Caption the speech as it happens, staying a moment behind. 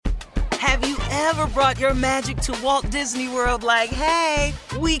Have you ever brought your magic to Walt Disney World like, hey,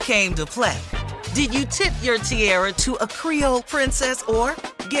 we came to play? Did you tip your tiara to a Creole princess or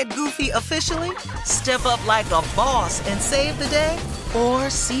get goofy officially? Step up like a boss and save the day? Or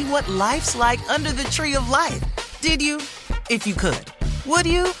see what life's like under the tree of life? Did you? If you could. Would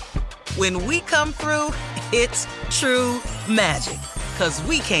you? When we come through, it's true magic. 'Cause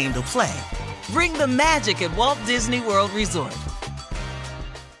we came to play. Bring the magic at Walt Disney World Resort.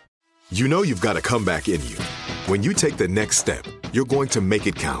 You know you've got a comeback in you. When you take the next step, you're going to make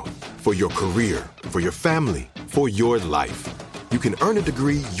it count. For your career, for your family, for your life. You can earn a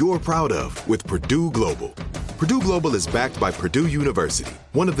degree you're proud of with Purdue Global. Purdue Global is backed by Purdue University,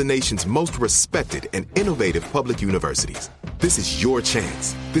 one of the nation's most respected and innovative public universities. This is your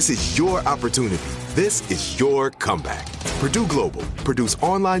chance. This is your opportunity. This is your comeback. Purdue Global, Purdue's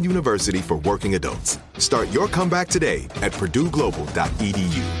online university for working adults. Start your comeback today at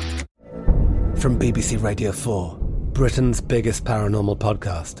purdueglobal.edu. From BBC Radio 4, Britain's biggest paranormal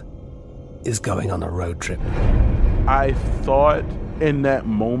podcast is going on a road trip. I thought in that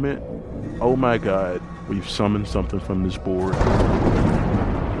moment, oh my God, we've summoned something from this board.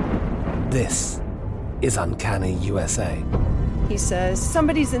 This is Uncanny USA. He says,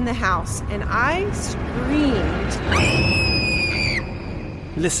 somebody's in the house, and I screamed.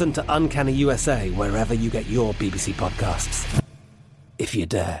 Listen to Uncanny USA wherever you get your BBC podcasts, if you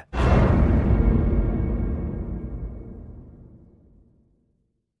dare.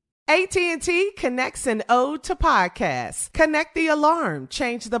 AT&T connects an ode to podcasts. Connect the alarm.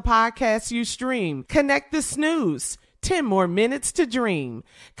 Change the podcast you stream. Connect the snooze. 10 more minutes to dream.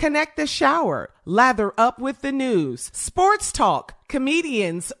 Connect the shower. Lather up with the news. Sports talk,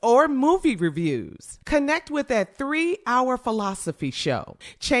 comedians, or movie reviews. Connect with that 3-hour philosophy show.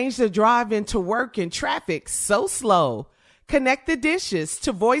 Change the drive into work in traffic so slow. Connect the dishes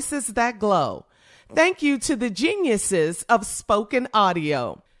to voices that glow. Thank you to the geniuses of spoken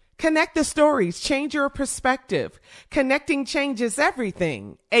audio. Connect the stories, change your perspective. Connecting changes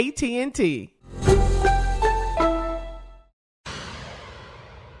everything. AT&T.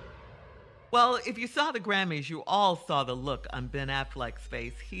 Well, if you saw the Grammys, you all saw the look on Ben Affleck's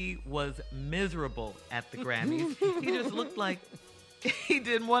face. He was miserable at the Grammys. He just looked like he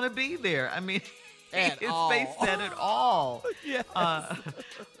didn't want to be there. I mean, his face said it all. Yes.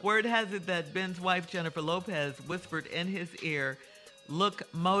 Word has it that Ben's wife, Jennifer Lopez, whispered in his ear, "Look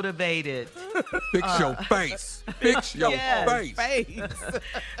motivated." Fix your face. Fix your face.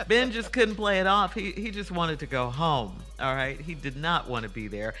 Ben just couldn't play it off. He just wanted to go home. All right. He did not want to be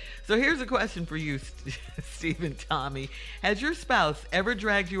there. So here's a question for you, Stephen Tommy. Has your spouse ever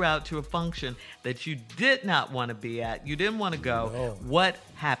dragged you out to a function that you did not want to be at? You didn't want to go. No. What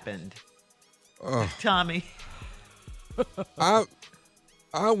happened? Tommy? I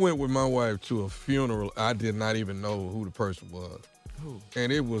went with my wife to a funeral. I did not even know who the person was.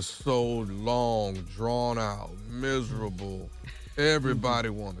 And it was so long, drawn out, miserable. Everybody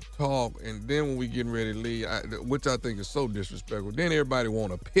want to talk. And then when we getting ready to leave, which I think is so disrespectful, then everybody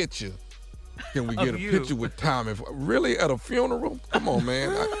want a picture. Can we get a picture with Tommy? Really, at a funeral? Come on,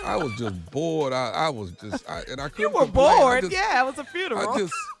 man. I was just bored. I was just, and I couldn't. You were bored? Yeah, it was a funeral.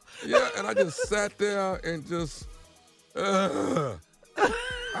 I just sat there and just,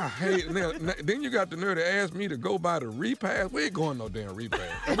 I hate it. Then you got the nerve to ask me to go by the repast. We ain't going no damn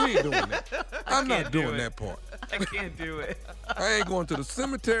repast. We ain't doing that. I'm not doing that part. I can't do it. I ain't going to the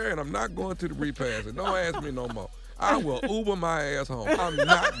cemetery, and I'm not going to the repast. And don't ask me no more. I will Uber my ass home. I'm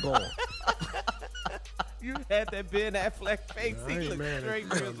not going. You had that Ben Affleck face. He looked straight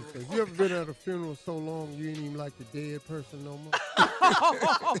miserable. You ever been at a funeral so long you ain't even like the dead person no more?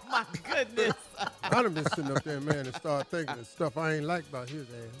 Oh, my goodness. I done been sitting up there, man, and start thinking of stuff I ain't like about his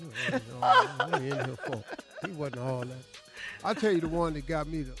ass. What he in here for? He wasn't all that. I'll tell you the one that got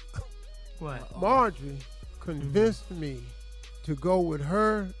me What? Marjorie convinced me to go with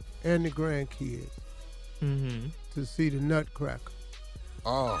her and the grandkids to see the Nutcracker.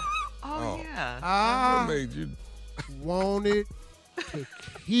 Oh, yeah. I made you wanted to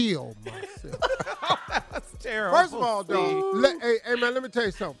kill myself. That's terrible. First of all, dog, hey, man, let me tell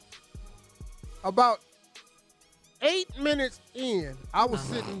you something. About 8 minutes in, I was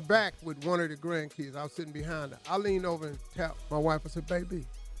sitting back with one of the grandkids. I was sitting behind her. I leaned over and tapped my wife. I said, baby,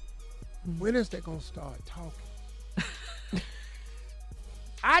 when is they going to start talking?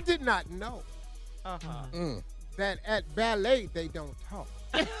 I did not know that at ballet they don't talk.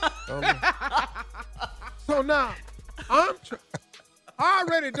 So now, I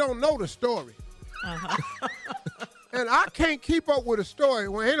already don't know the story. And I can't keep up with a story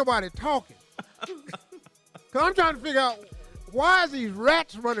when ain't nobody talking. Because I'm trying to figure out why is these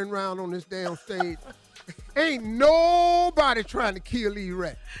rats running around on this damn stage? Ain't nobody trying to kill these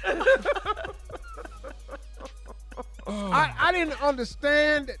rats. I didn't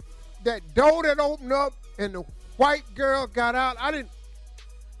understand that door that opened up and the white girl got out.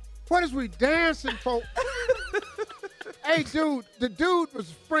 What is we dancing for? Hey, dude, the dude was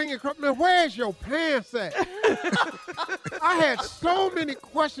springing across. Man, where's your pants at? I had so many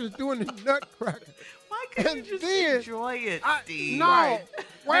questions during the Nutcracker. Why couldn't you just enjoy it, Steve? No. Right.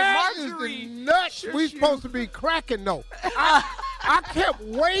 Where is the nuts we supposed to be cracking, though? I kept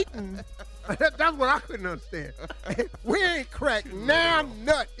waiting. That's what I couldn't understand. We ain't cracked now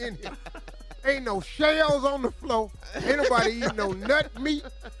nut in here. Ain't no shells on the floor. Ain't nobody eating no nut meat.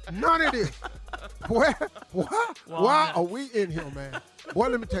 None of this. Why are we in here, man? Boy,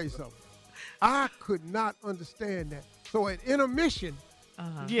 let me tell you something. I could not understand that. So at intermission,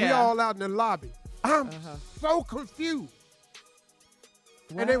 we all out in the lobby. I'm so confused.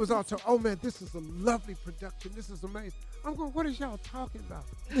 And they was all talking, oh, man, this is a lovely production. This is amazing. I'm going, what is y'all talking about?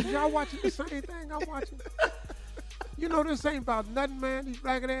 Is y'all watching the same thing I'm watching? You know, this ain't about nothing, man. These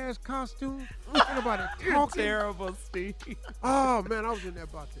ragged-ass costumes. Ain't nobody talking. You're terrible, Steve. Oh, man, I was in there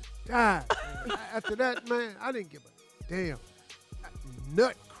about to die. Man. After that, man, I didn't give a damn.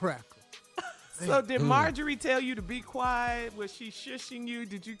 Nutcracker. So did Marjorie tell you to be quiet? Was she shushing you?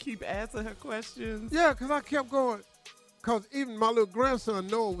 Did you keep asking her questions? Yeah, because I kept going. Because even my little grandson,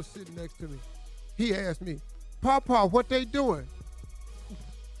 Noah, was sitting next to me. He asked me, Papa, what they doing?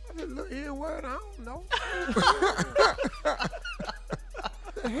 I said, little N-word, I don't know.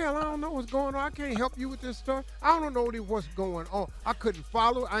 The hell, I don't know what's going on. I can't help you with this story. I don't know what's going on. I couldn't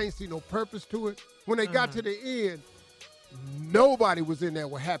follow it. I ain't see no purpose to it. When they got to the end, nobody was in there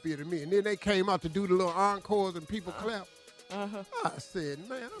was happier than me. And then they came out to do the little encores and people clapped. I said,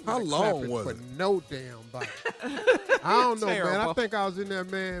 man, I'm not How long clapping was for it? no damn body. I don't know, man. I Terrible. think I was in there,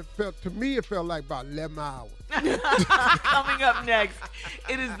 man. To me, it felt like about 11 hours. Coming up next,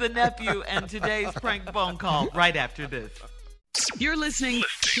 it is the nephew and today's prank phone call right after this. You're listening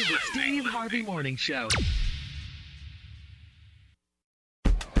to the Steve Harvey Morning Show.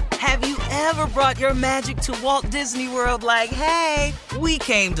 Have you ever brought your magic to Walt Disney World like, hey, we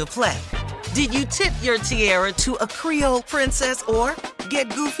came to play? Did you tip your tiara to a Creole princess or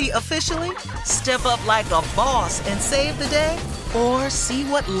get goofy officially? Step up like a boss and save the day? Or see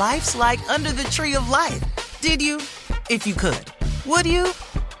what life's like under the tree of life? Did you? If you could. Would you?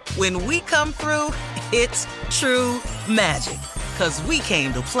 When we come through, it's true magic. 'Cause we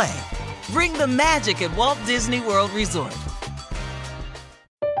came to play. Bring the magic at Walt Disney World Resort.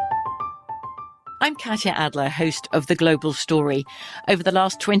 I'm Katya Adler, host of The Global Story. Over the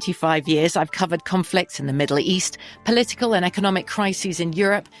last 25 years, I've covered conflicts in the Middle East, political and economic crises in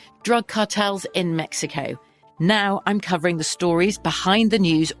Europe, drug cartels in Mexico. Now I'm covering the stories behind the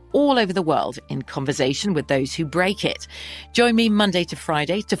news all over the world in conversation with those who break it. Join me Monday to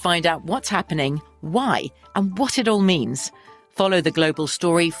Friday to find out what's happening, why, and what it all means. Follow The Global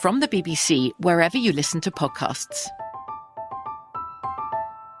Story from the BBC wherever you listen to podcasts.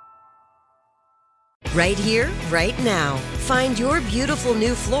 Right here, right now. Find your beautiful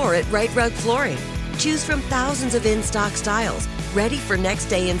new floor at Right Rug Flooring. Choose from thousands of in-stock styles, ready for next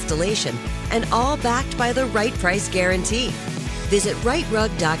day installation, and all backed by the right price guarantee. Visit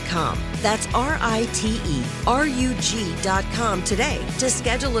rightrug.com. That's RITERUG.com today to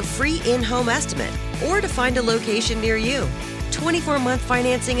schedule a free in-home estimate or to find a location near you. 24-month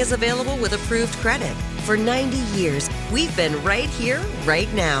financing is available with approved credit. For 90 years, we've been right here,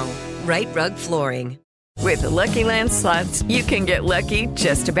 right now. Right Rug Flooring. With the Lucky Land Slots, you can get lucky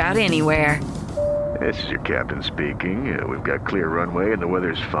just about anywhere. This is your captain speaking. We've got clear runway and the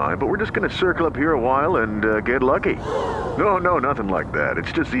weather's fine, but we're just going to circle up here a while and get lucky. No, nothing like that.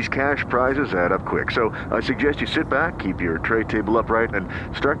 It's just these cash prizes add up quick. So I suggest you sit back, keep your tray table upright, and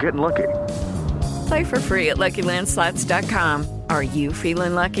start getting lucky. Play for free at LuckyLandSlots.com. Are you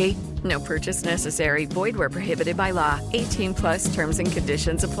feeling lucky? No purchase necessary. Void where prohibited by law. 18+ terms and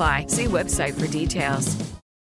conditions apply. See website for details.